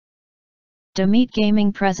Domeet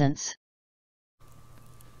Gaming presents.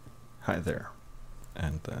 Hi there,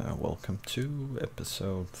 and welcome to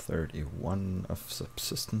episode 31 of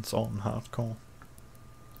Subsistence on HardCore.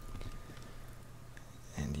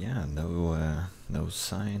 And yeah, no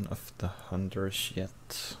sign of the hunters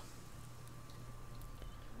yet.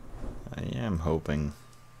 I am hoping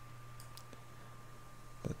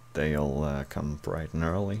that they'll come bright and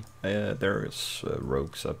early. There's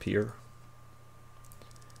rogues up here.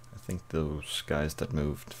 I think those guys that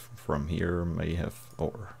moved from here may have,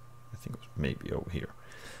 or I think it was maybe over here.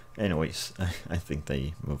 Anyways, I think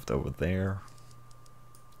they moved over there.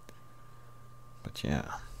 But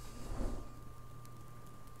yeah.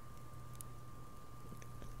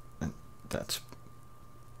 And that's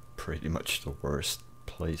pretty much the worst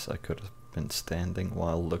place I could have been standing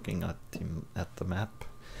while looking at the map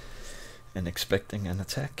and expecting an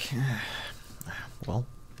attack. Well,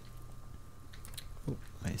 oh,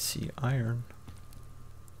 I see iron.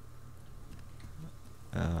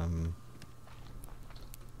 Come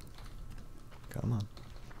on,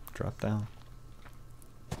 drop down.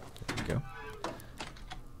 There we go.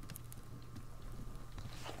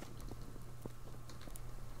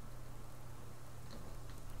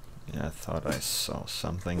 Yeah, I thought I saw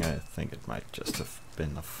something. I think it might just have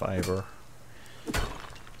been a fiber.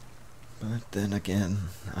 But then again,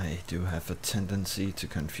 I do have a tendency to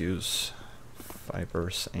confuse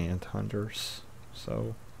fibers and hunters.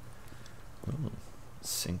 So, ooh,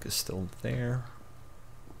 zinc is still there.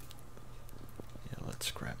 Yeah,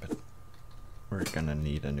 let's grab it. We're gonna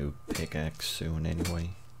need a new pickaxe soon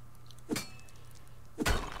anyway.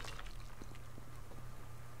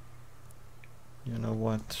 You know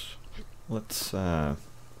what? Let's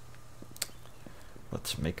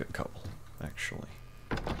make a couple, actually.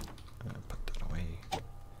 Put that away.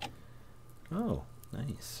 Oh,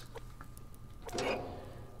 nice.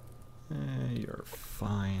 You're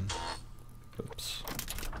fine. Oops.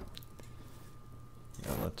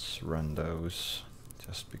 Yeah, let's run those,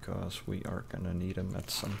 just because we are gonna need them at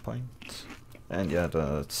some point. And yeah,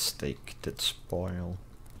 the steak did spoil.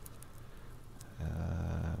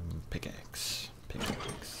 Pickaxe.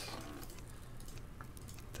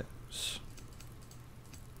 Those.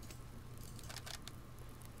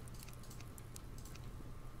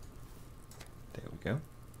 There we go.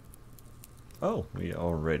 Oh, we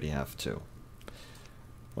already have two.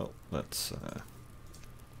 Well, let's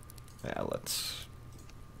yeah, let's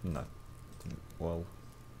not, well,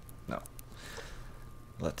 no,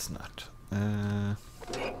 let's not.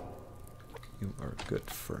 You are good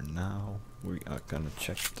for now. We are gonna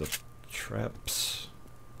check the traps,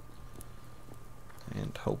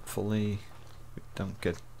 and hopefully we don't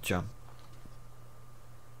get jumped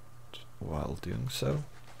while doing so.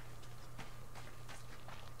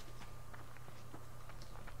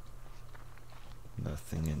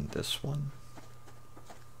 Nothing in this one.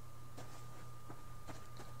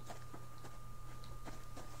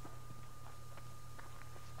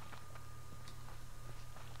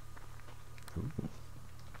 Ooh.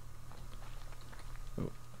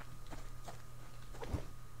 Oh.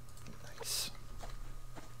 Nice.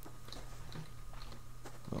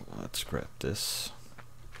 Well, let's grab this.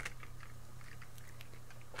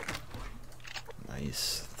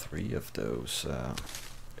 Nice. 3 of those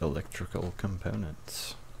electrical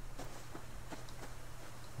components.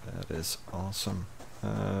 That is awesome.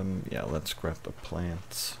 Yeah, let's grab the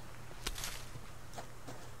plants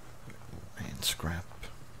and scrap.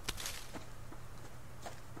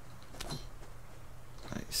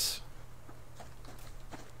 Nice.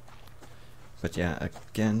 But yeah,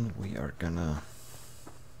 again, we are gonna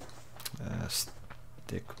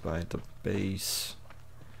stick by the base.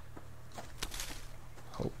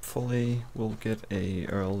 Hopefully we'll get a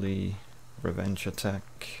early revenge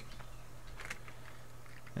attack,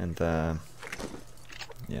 and yeah,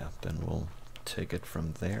 then we'll take it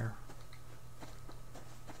from there.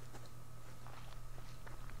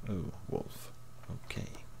 Oh, wolf. Okay.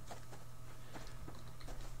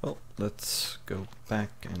 Well, let's go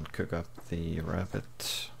back and cook up the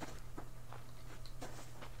rabbit.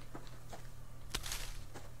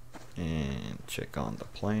 And check on the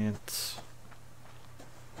plants.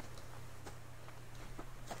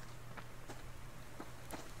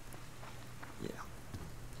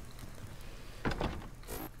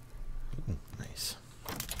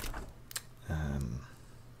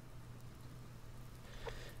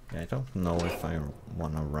 I don't know if I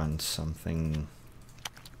want to run something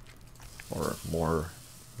or more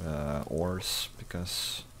ores,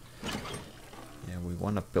 because yeah, we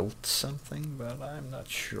want to build something, but I'm not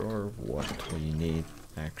sure what we need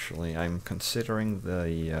actually. I'm considering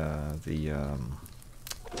the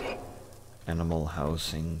animal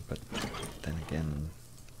housing, but then again,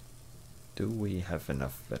 do we have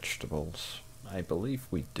enough vegetables? I believe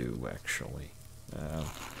we do, actually.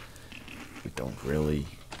 We don't really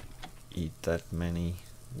eat that many.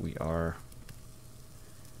 We are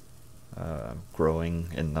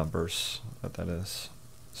growing in numbers, that is,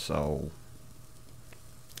 so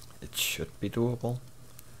it should be doable.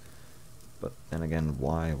 But then again,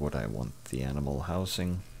 why would I want the animal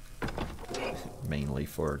housing? Mainly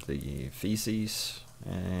for the feces,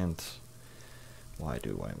 and why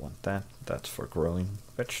do I want that? That's for growing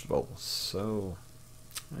vegetables, so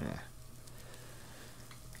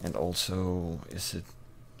And also, is it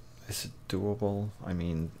doable? I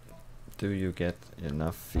mean, do you get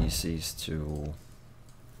enough feces to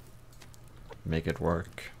make it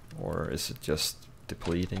work, or is it just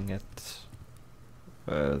depleting it?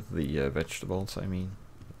 The vegetables, I mean.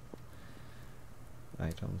 I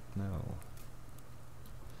don't know.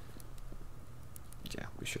 Yeah,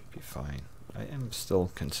 we should be fine. I am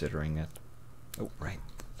still considering it. Oh, right,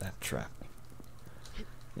 that trap.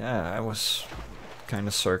 Yeah, I was kind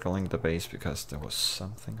of circling the base because there was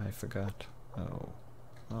something I forgot. Oh,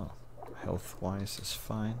 health-wise is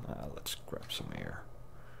fine. Let's grab some air.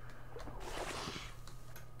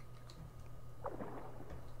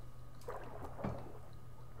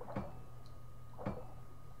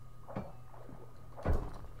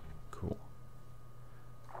 Cool.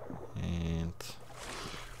 And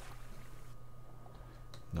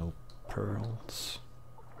no pearls,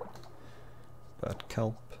 but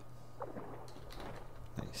kelp.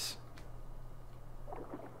 Nice.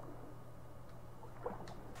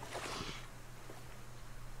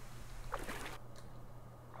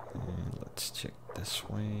 And let's check this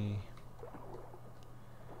way.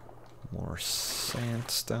 More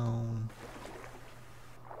sandstone.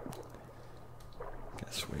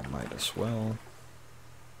 Guess we might as well.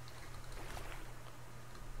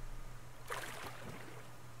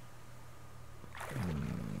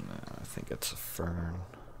 I think it's a fern.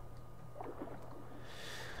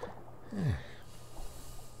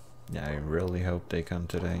 Yeah, I really hope they come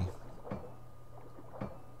today.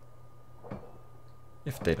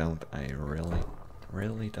 If they don't, I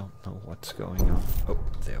really don't know what's going on. Oh,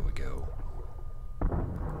 there we go.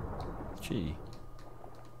 Gee.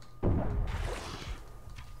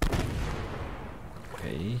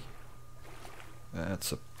 Okay.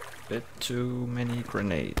 That's a bit too many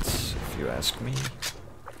grenades, if you ask me.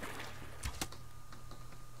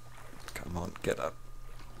 Come on, get up.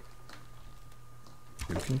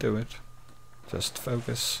 You can do it. Just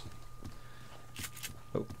focus.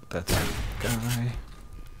 Oh, that's a guy.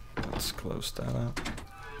 Let's close that up.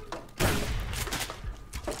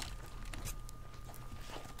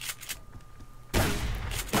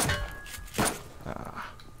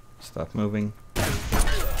 Stop moving.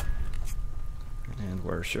 And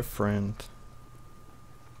where's your friend?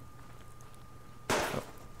 Oh.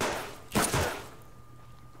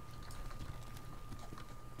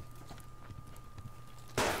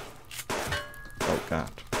 Oh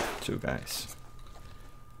god, two guys.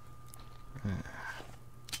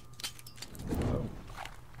 Oh.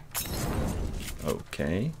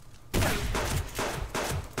 Okay.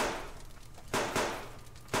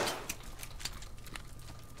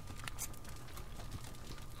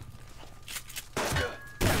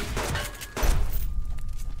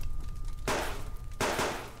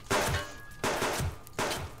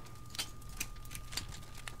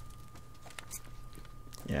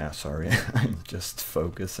 Yeah, sorry, I'm just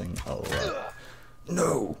focusing a lot.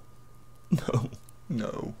 No! No,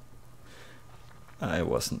 no. I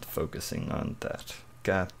wasn't focusing on that.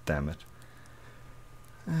 God damn it.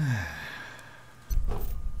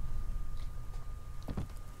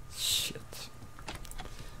 Shit.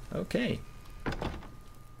 Okay.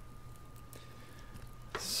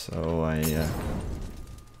 So I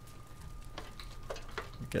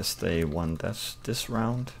guess they won this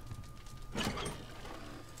round.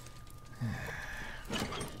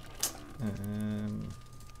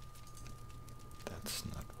 That's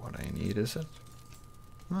not what I need, is it?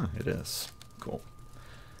 Oh, it is. Cool.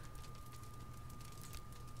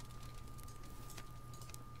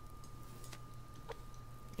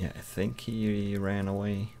 Yeah, I think he ran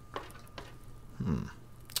away.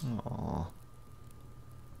 Aw.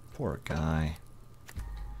 Poor guy.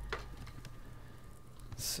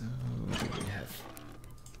 So,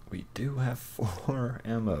 we do have 4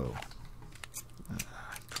 ammo.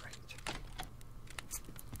 Great.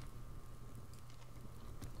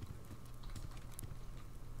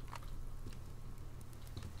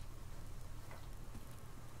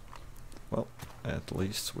 Well, at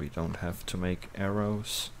least we don't have to make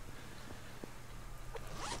arrows.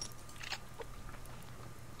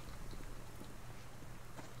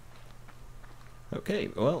 Okay,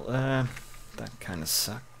 well, that kind of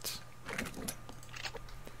sucked.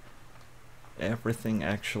 Everything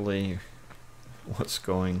actually was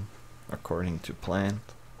going according to plan.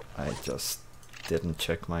 I just didn't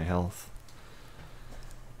check my health.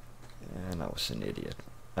 And I was an idiot.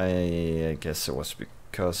 I guess it was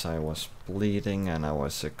because I was bleeding and I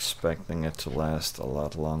was expecting it to last a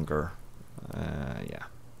lot longer. Yeah.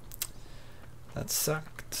 That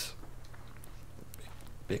sucked.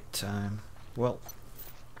 Big time. Well,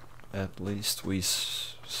 at least we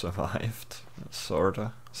survived.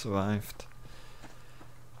 Sorta survived.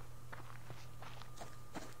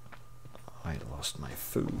 I lost my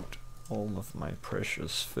food. All of my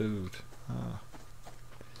precious food.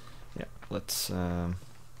 Yeah, let's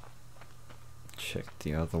check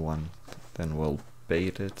the other one. Then we'll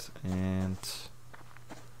bait it and...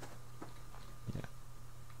 yeah,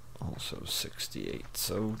 also 68.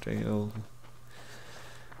 So they'll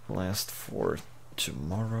last for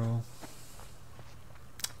tomorrow.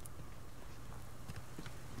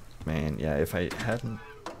 Man, yeah, if I hadn't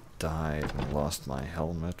died and lost my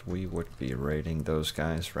helmet, we would be raiding those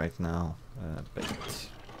guys right now. But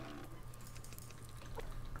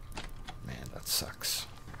man, that sucks.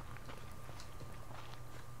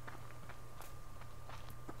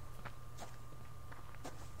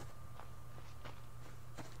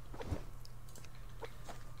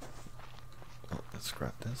 Oh, let's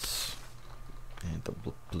grab this. And the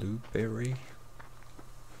blueberry.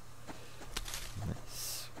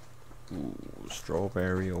 Nice. Ooh,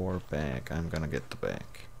 strawberry or bag. I'm gonna get the bag.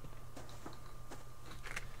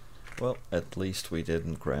 Well, at least we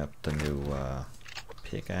didn't grab the new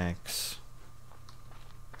pickaxe.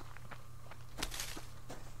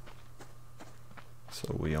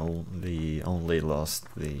 So we only lost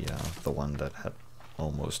the one that had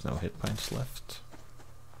almost no hit points left.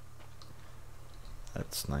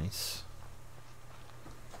 That's nice.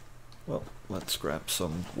 Well, let's grab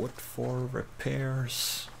some wood for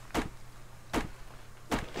repairs.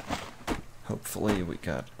 Hopefully we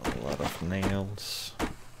got a lot of nails.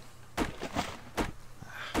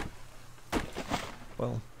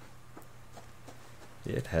 Well,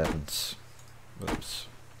 it happens. Whoops.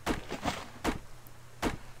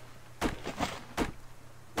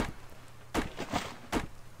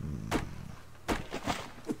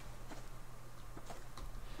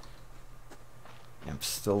 I'm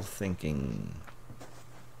still thinking,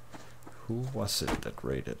 who was it that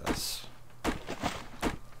raided us? I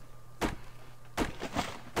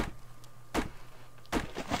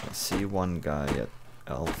see one guy at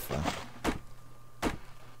Alpha.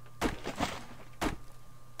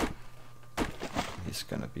 He's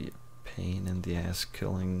gonna be a pain in the ass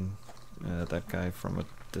killing that guy from a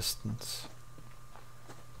distance.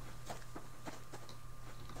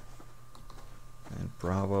 And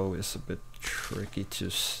Bravo is a bit tricky to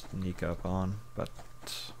sneak up on, but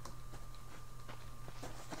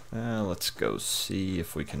let's go see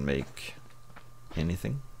if we can make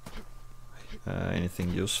anything.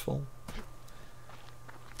 Anything useful.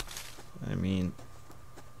 I mean,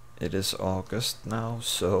 it is August now,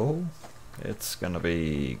 so it's gonna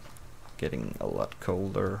be getting a lot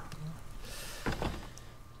colder.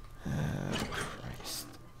 Christ.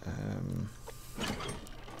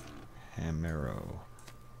 Hamero.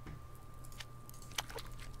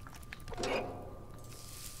 There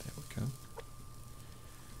we go.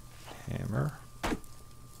 Hammer.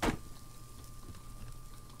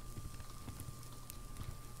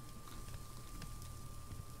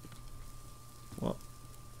 Well,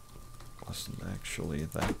 wasn't actually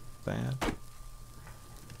that bad.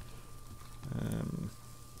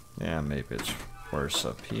 Yeah, maybe it's worse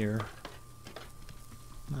up here.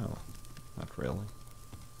 No, not really.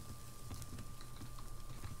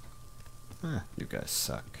 You guys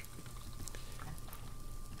suck.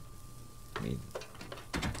 I mean,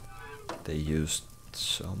 they used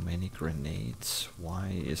so many grenades.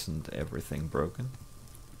 Why isn't everything broken?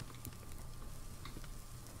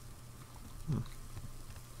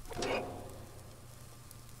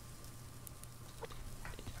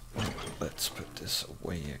 Let's put this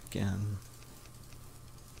away again.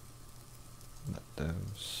 Not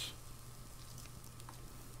those.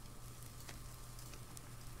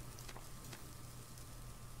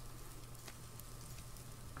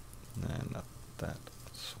 Nah, not that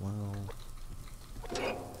as well.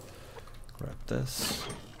 Grab this.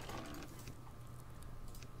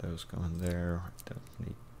 Those go in there. I don't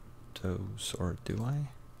need those, or do I?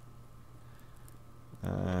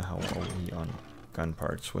 How are we on gun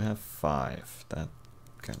parts? We have 5. That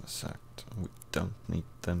kind of sucked. We don't need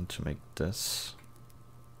them to make this.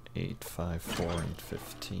 8, 5, 4, and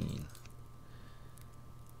 15.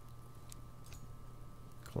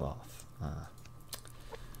 cloth.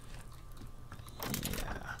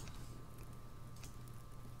 Yeah.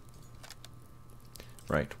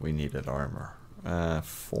 Right, we needed armor.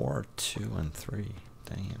 4, 2, and 3.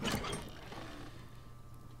 Damn.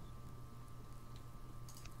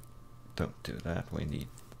 Don't do that. We need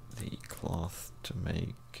the cloth to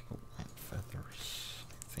make... Oh, and feathers,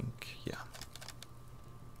 I think. Yeah.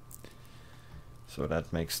 So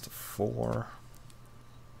that makes the 4.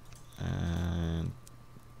 And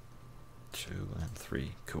 2 and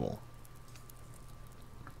 3. Cool.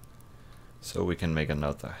 So we can make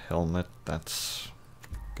another helmet. That's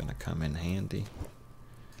gonna come in handy.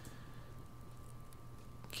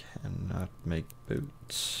 Cannot make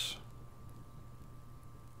boots.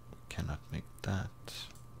 Cannot make that.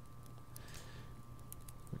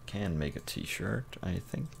 We can make a t-shirt, I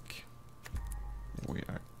think. We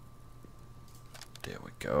are... There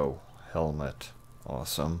we go. Helmet.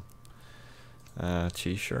 Awesome.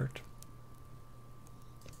 T-shirt.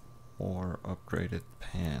 Or upgraded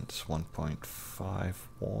pants. 1.5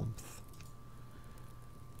 warmth.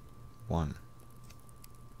 1.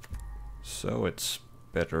 So it's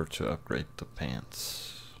better to upgrade the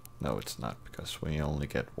pants. No, it's not, because we only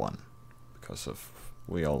get 1. Because of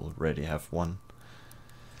we already have 1.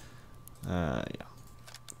 Yeah.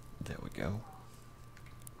 There we go.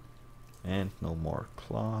 And no more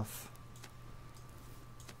cloth.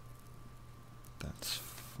 That's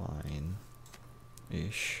fine-ish.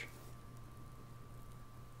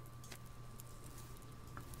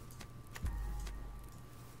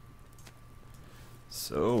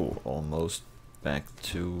 So, almost back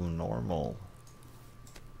to normal.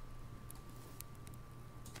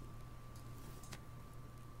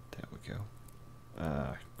 There we go.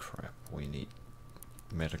 Crap, we need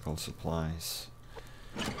medical supplies.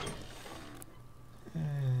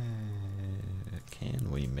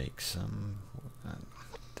 Can we make some? Damn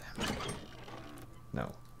it.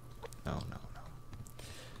 No. No.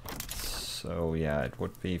 So yeah, it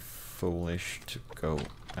would be foolish to go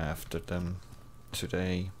after them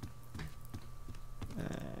today.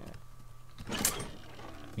 I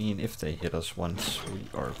mean, if they hit us once, we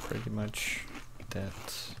are pretty much dead.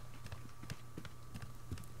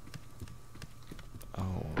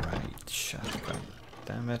 Alright, shotgun.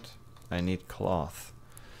 Damn it. I need cloth.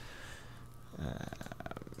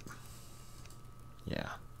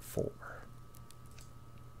 Yeah, 4.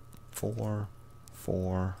 4.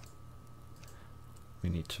 We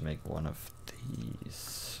need to make one of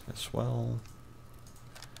these as well.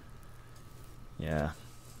 Yeah,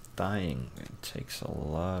 dying, it takes a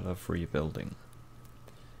lot of rebuilding.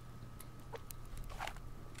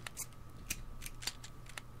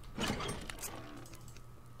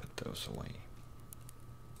 Put those away.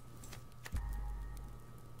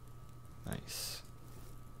 Nice.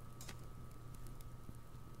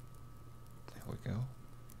 There we go.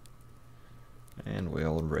 And we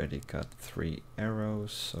already got 3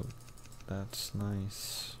 arrows, so that's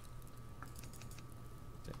nice.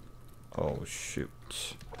 Oh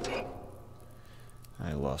shoot.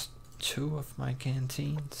 I lost 2 of my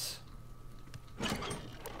canteens.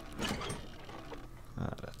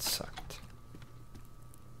 Ah, that sucked.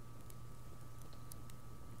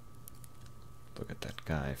 Look at that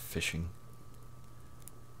guy fishing.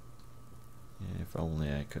 Yeah, if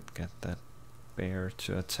only I could get that bear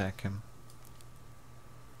to attack him.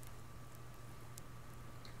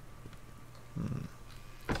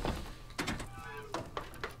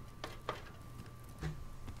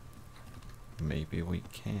 Maybe we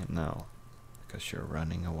can now, because you're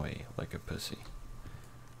running away like a pussy.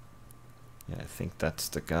 Yeah, I think that's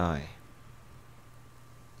the guy.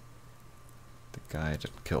 The guy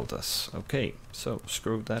that killed us. Okay, so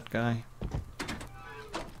screw that guy.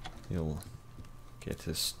 He'll get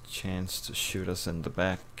his chance to shoot us in the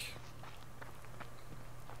back.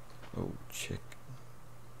 Oh, chick.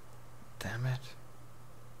 Damn it.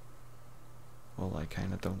 Well, I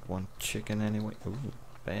kinda don't want chicken anyway. Ooh,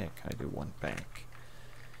 back. I do want back.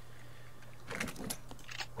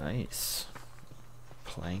 Nice.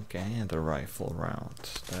 Plank and a rifle round.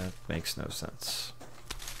 That makes no sense.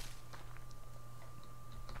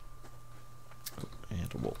 Oh,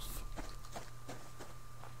 and a wolf.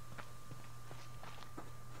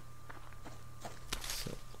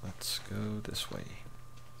 So let's go this way.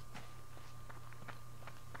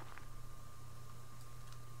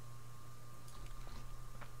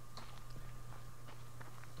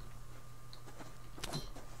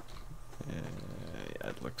 Yeah,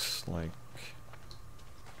 it looks like...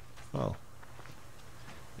 Well,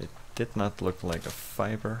 it did not look like a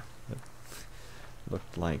fiber. It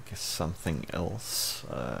looked like something else.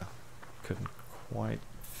 Couldn't quite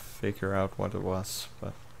figure out what it was,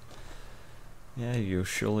 but yeah,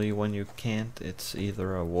 usually when you can't, it's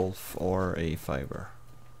either a wolf or a fiber.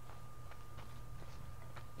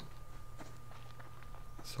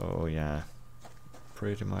 So yeah,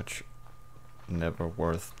 pretty much never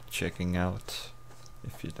worth checking out.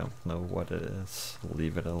 If you don't know what it is,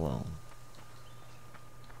 leave it alone.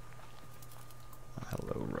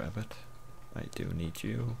 Hello, rabbit. I do need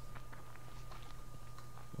you.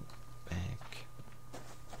 Back.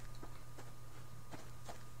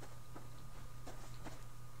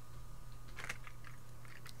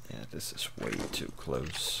 Yeah, this is way too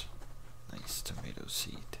close. Nice tomato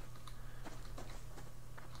seed.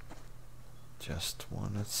 Just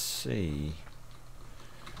wanna see.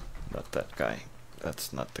 Not that guy.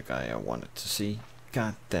 That's not the guy I wanted to see.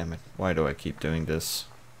 God damn it. Why do I keep doing this?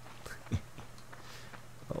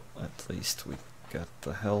 Well, at least we got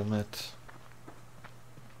the helmet.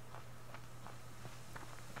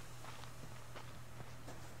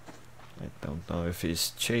 I don't know if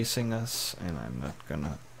he's chasing us, and I'm not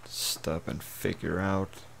gonna stop and figure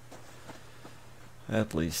out.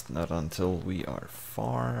 At least not until we are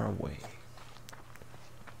far away.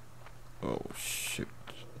 Oh shoot.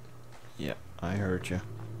 Yeah, I heard you.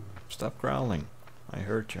 Stop growling. I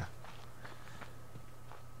heard you.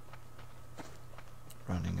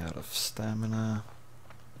 Running out of stamina.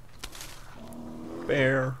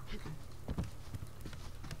 Bear.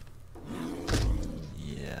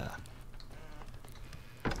 Yeah.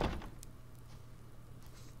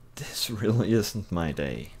 This really isn't my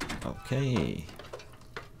day. Okay.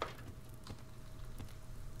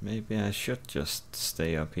 Maybe I should just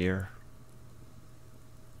stay up here.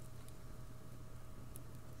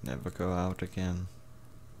 Never go out again.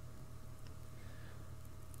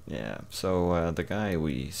 Yeah, so the guy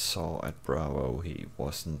we saw at Bravo, he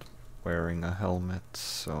wasn't wearing a helmet,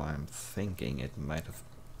 so I'm thinking it might have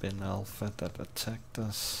been Alpha that attacked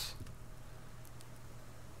us.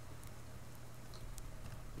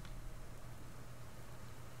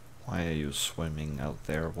 Why are you swimming out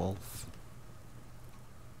there, wolf?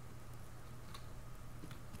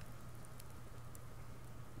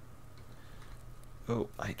 Oh,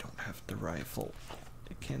 I don't have the rifle.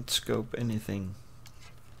 I can't scope anything.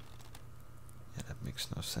 Yeah, that makes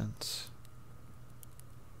no sense.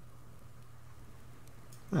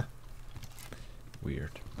 Huh.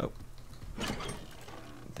 Weird. Oh.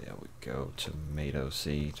 There we go. Tomato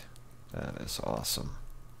seed. That is awesome.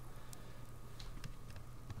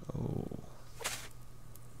 Oh.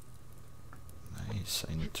 Nice.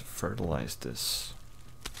 I need to fertilize this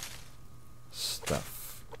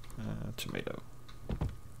stuff. Tomato.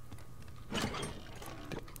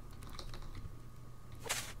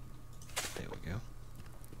 There we go.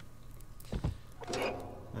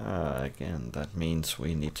 Again, that means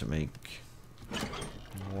we need to make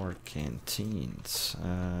more canteens.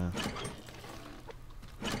 Yeah,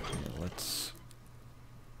 let's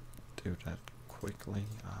do that quickly.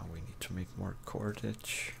 We need to make more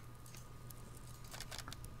cordage.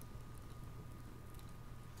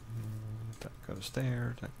 That goes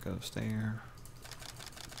there, that goes there.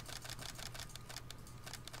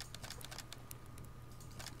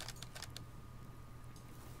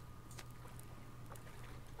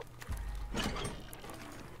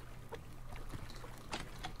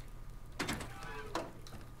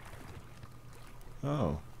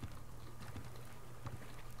 Oh.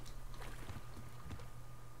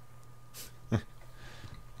 That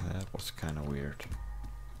was kind of weird.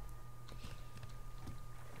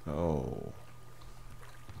 Oh.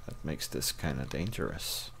 That makes this kind of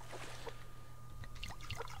dangerous.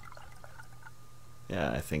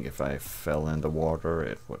 Yeah, I think if I fell in the water,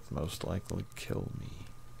 it would most likely kill me.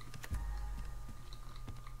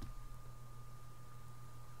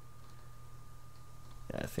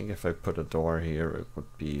 Yeah, I think if I put a door here, it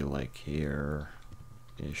would be like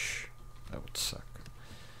here-ish. That would suck.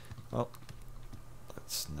 Well,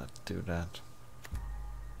 let's not do that.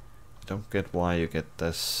 I don't get why you get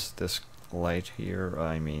this light here.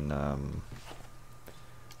 I mean,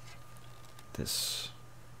 this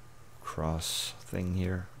cross thing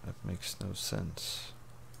here. That makes no sense.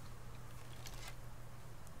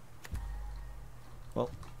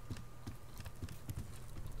 Well,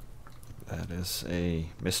 that is a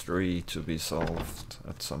mystery to be solved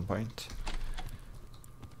at some point.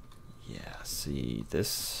 Yeah, see,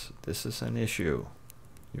 this is an issue,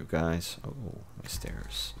 you guys. Oh, my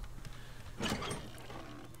stairs.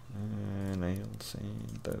 Nails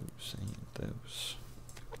and those,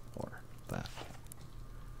 or that.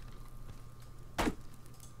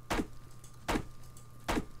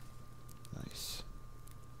 Nice.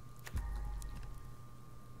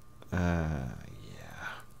 Yeah.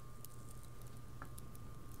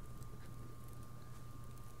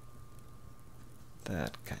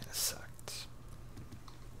 That kind of sucked.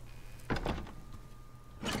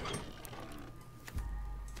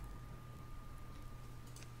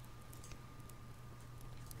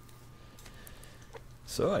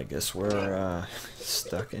 So I guess we're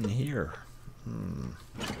stuck in here. Man.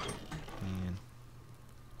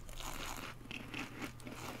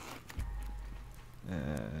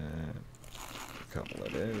 A couple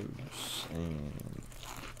of those and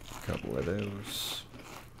a couple of those.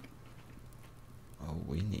 Oh,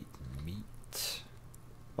 we need meat.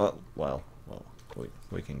 Well,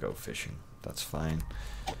 we can go fishing. That's fine.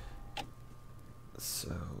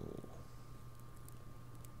 So,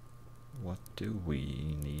 what do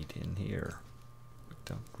we need in here? We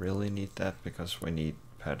don't really need that because we need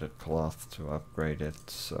padded cloth to upgrade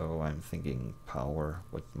it. So I'm thinking power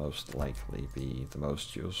would most likely be the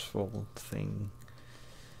most useful thing.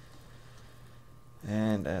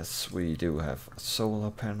 And as we do have a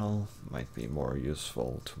solar panel, might be more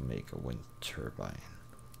useful to make a wind turbine.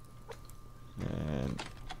 And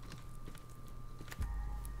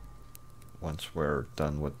once we're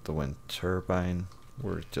done with the wind turbine,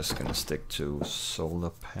 we're just gonna stick to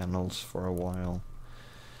solar panels for a while.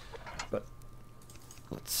 But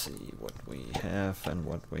let's see what we have and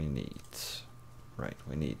what we need. Right,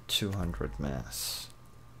 we need 200 mass.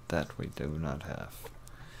 That we do not have.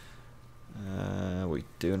 We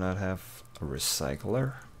do not have a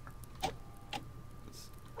recycler.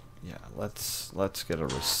 Yeah, let's get a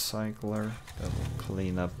recycler. That will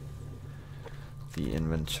clean up the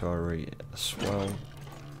inventory as well.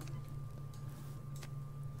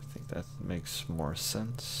 I think that makes more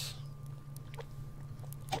sense.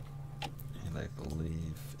 And I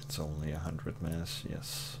believe it's only 100 mass,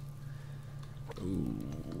 yes.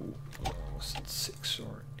 Ooh, was it 6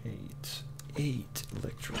 or 8? 8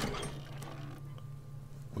 electrical.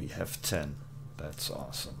 We have 10. That's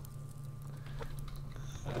awesome.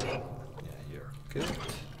 Yeah, you're good.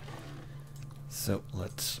 So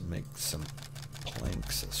let's make some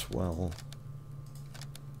planks as well.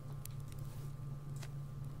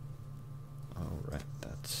 Alright,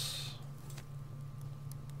 that's...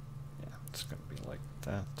 yeah, it's gonna be like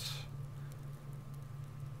that.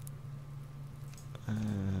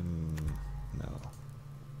 No.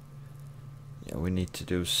 Yeah, we need to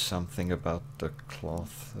do something about the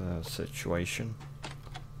cloth situation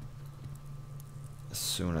as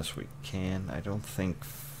soon as we can. I don't think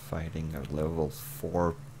fighting a level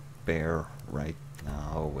 4 bear right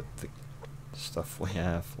now with the stuff we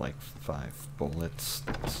have, like 5 bullets,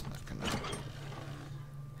 that's not gonna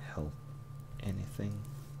help anything.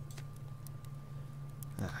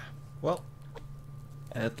 Well,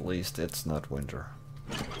 at least it's not winter.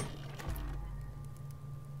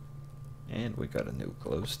 And we got a new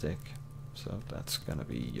glow stick, so that's gonna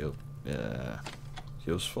be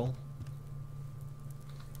useful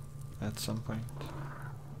at some point.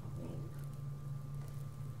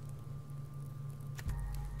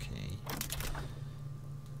 Okay.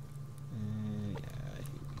 Yeah,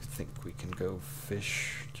 I think we can go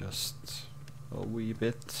fish just a wee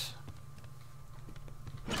bit.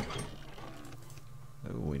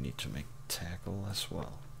 Oh, we need to make tackle as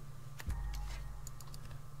well.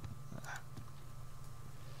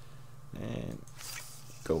 And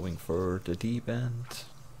going for the deep end.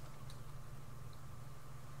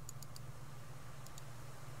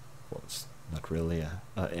 Well, it's not really a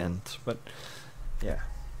end, but yeah.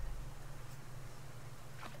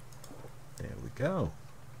 There we go.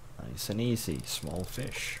 Nice and easy. Small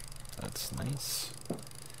fish. That's nice.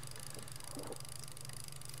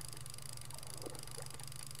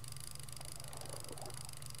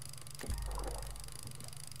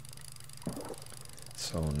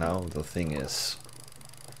 So now the thing is,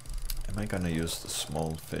 am I gonna use the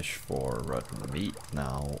small fish for rotten meat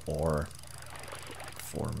now, or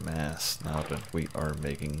for mass now that we are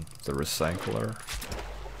making the recycler?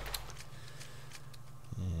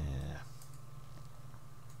 Yeah,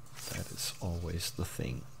 that is always the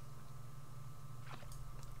thing.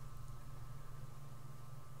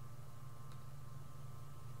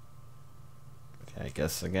 I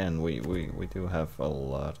guess again we do have a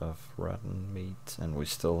lot of rotten meat, and we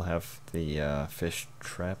still have the fish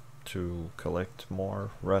trap to collect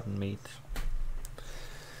more rotten meat.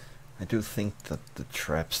 I do think that the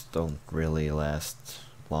traps don't really last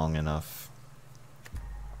long enough.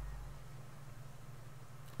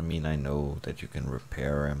 I mean, I know that you can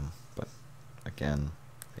repair them, but again,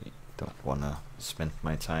 I don't want to spend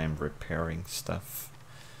my time repairing stuff.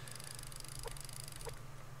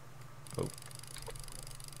 Oh.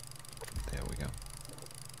 There we go.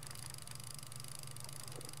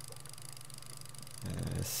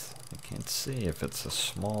 Yes, Can't see if it's a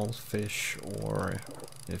small fish or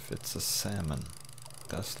if it's a salmon.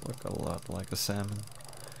 Does look a lot like a salmon.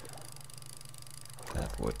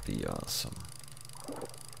 That would be awesome.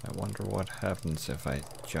 I wonder what happens if I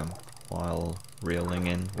jump while reeling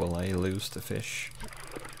in. Will I lose the fish?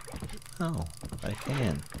 Oh, I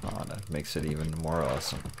can. Oh, that makes it even more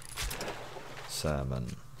awesome.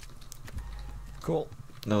 Salmon. Cool.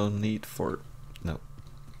 No need for... No.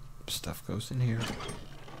 Stuff goes in here.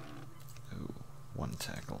 Ooh, 1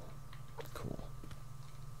 tackle. Cool.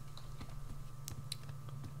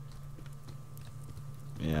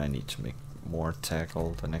 Yeah, I need to make more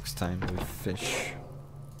tackle the next time we fish.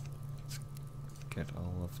 Let's get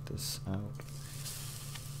all of this out.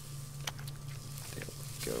 There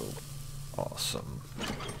we go. Awesome.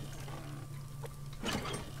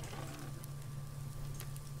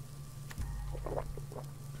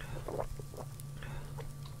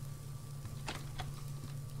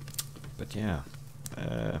 But yeah,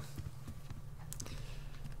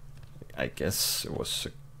 I guess it was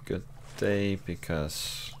a good day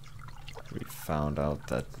because we found out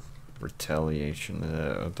that retaliation,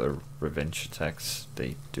 the revenge attacks,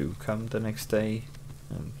 they do come the next day,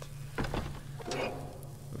 and it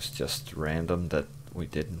was just random that we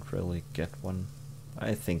didn't really get one.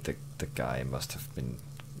 I think the guy must have been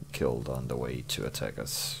killed on the way to attack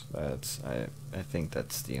us. I think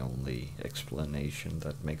that's the only explanation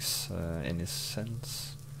that makes any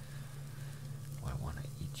sense. Oh, I want to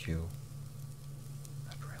eat you.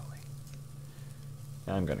 Not really.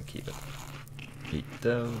 I'm gonna keep it. Eat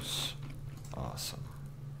those. Awesome.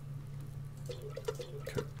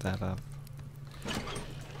 Cook that up.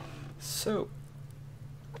 So,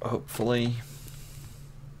 hopefully,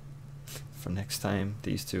 for next time,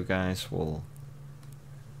 these two guys will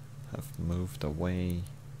have moved away.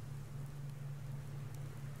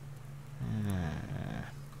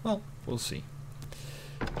 Well, we'll see.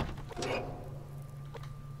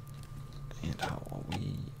 And how are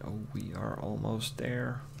we? Oh, we are almost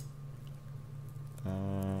there.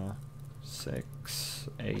 6,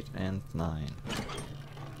 8, and 9.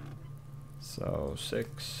 So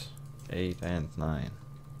 6, 8, and 9.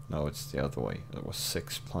 No, it's the other way. There was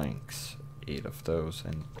 6 planks, 8 of those,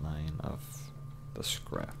 and 9 of the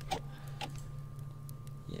scrap.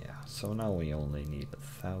 Yeah, so now we only need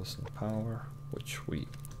 1,000 power, which we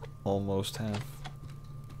almost have.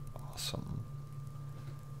 Awesome.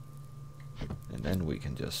 And then we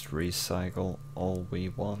can just recycle all we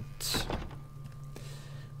want.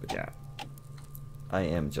 But yeah, I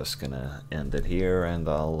am just gonna end it here, and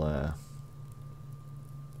I'll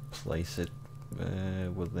place it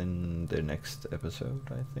within the next episode,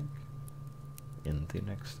 I think. In the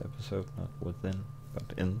next episode, not within,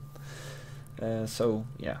 but in. So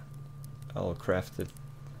yeah, I'll craft it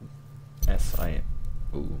as I...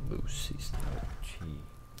 Ooh, moose season. Oh, gee,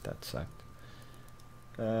 that sucked.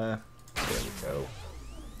 There we go.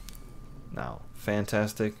 Now,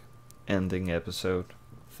 fantastic ending episode.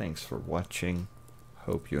 Thanks for watching.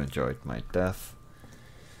 Hope you enjoyed my death.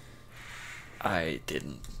 I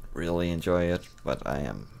didn't really enjoy it, but I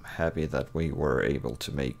am happy that we were able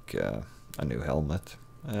to make a new helmet.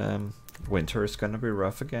 Winter is gonna be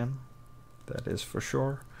rough again, that is for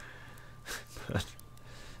sure. But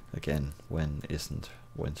again, when isn't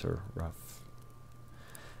winter rough?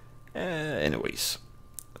 Anyways,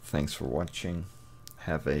 thanks for watching.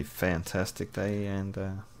 Have a fantastic day,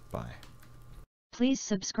 and bye. Please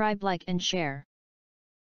subscribe, like, and share.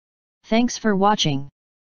 Thanks for watching.